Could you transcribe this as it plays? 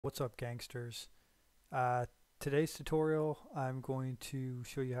What's up, gangsters? Uh, Today's tutorial, I'm going to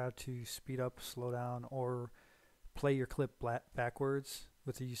show you how to speed up, slow down, or play your clip backwards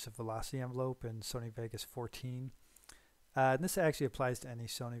with the use of velocity envelope in Sony Vegas 14. And this actually applies to any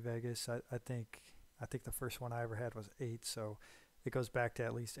Sony Vegas. I think the first one I ever had was 8, so it goes back to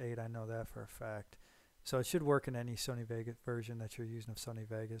at least 8. I know that for a fact. So it should work in any Sony Vegas version that you're using of Sony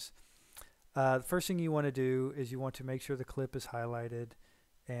Vegas. The first thing you want to do is you want to make sure the clip is highlighted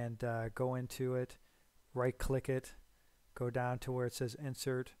and go into it, right click it, go down to where it says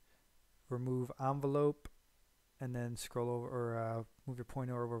insert, remove envelope, and then scroll over or move your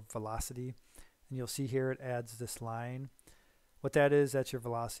pointer over velocity, and you'll see here it adds this line. What that is, that's your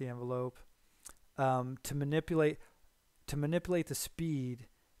velocity envelope. To manipulate the speed,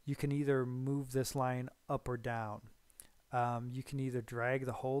 you can either move this line up or down. You can either drag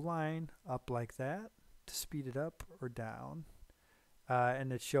the whole line up like that to speed it up or down.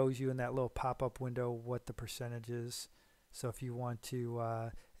 And it shows you in that little pop-up window what the percentage is. So if you want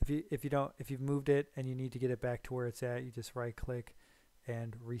to, if you've moved it and you need to get it back to where it's at, you just right-click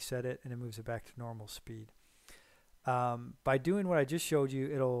and reset it, and it moves it back to normal speed. By doing what I just showed you,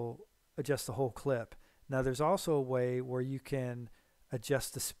 it'll adjust the whole clip. Now there's also a way where you can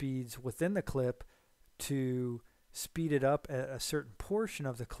adjust the speeds within the clip to speed it up at a certain portion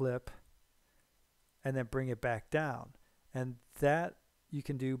of the clip and then bring it back down. And that you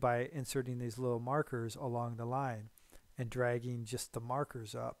can do by inserting these little markers along the line and dragging just the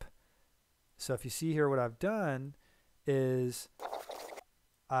markers up. So if you see here, what I've done is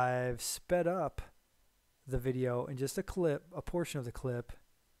I've sped up the video in just a portion of the clip,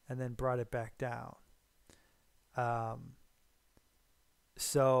 and then brought it back down.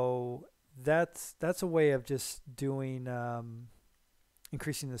 So that's a way of just doing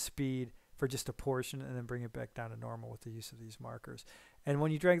increasing the speed for just a portion and then bring it back down to normal with the use of these markers. And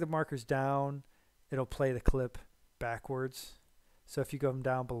when you drag the markers down, it'll play the clip backwards. So if you go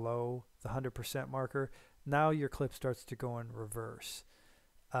down below the 100% marker, now your clip starts to go in reverse.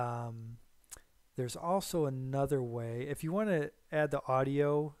 There's also another way. If you want to add the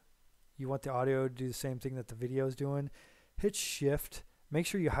audio, you want the audio to do the same thing that the video is doing, hit shift. Make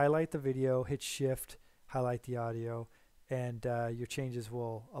sure you highlight the video, hit shift, highlight the audio, and your changes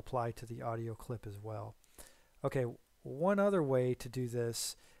will apply to the audio clip as well. Okay, one other way to do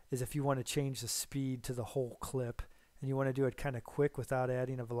this is if you want to change the speed to the whole clip and you want to do it kind of quick without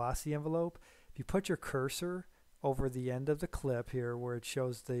adding a velocity envelope. If you put your cursor over the end of the clip here where it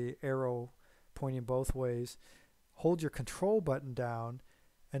shows the arrow pointing both ways, hold your control button down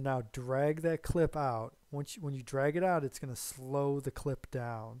and now drag that clip out. When you drag it out, it's going to slow the clip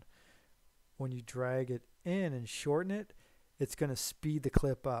down. When you drag it in and shorten it, it's going to speed the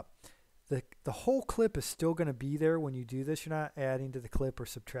clip up. The whole clip is still going to be there when you do this. You're not adding to the clip or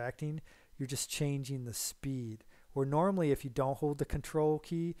subtracting. You're just changing the speed. Where normally if you don't hold the control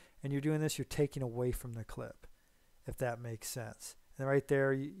key and you're doing this, you're taking away from the clip, if that makes sense. And right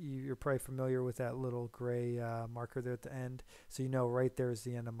there, you're probably familiar with that little gray marker there at the end. So you know right there is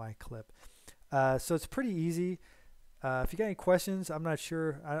the end of my clip. So it's pretty easy. If you got any questions, I'm not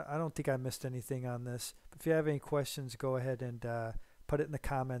sure. I don't think I missed anything on this. But if you have any questions, go ahead and put it in the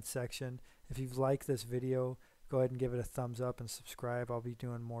comments section. If you've liked this video, go ahead and give it a thumbs up and subscribe. I'll be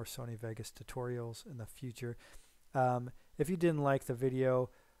doing more Sony Vegas tutorials in the future. If you didn't like the video,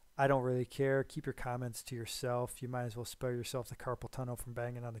 I don't really care. Keep your comments to yourself. You might as well spare yourself the carpal tunnel from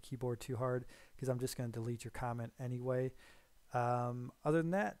banging on the keyboard too hard, because I'm just going to delete your comment anyway. Other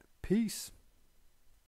than that, peace.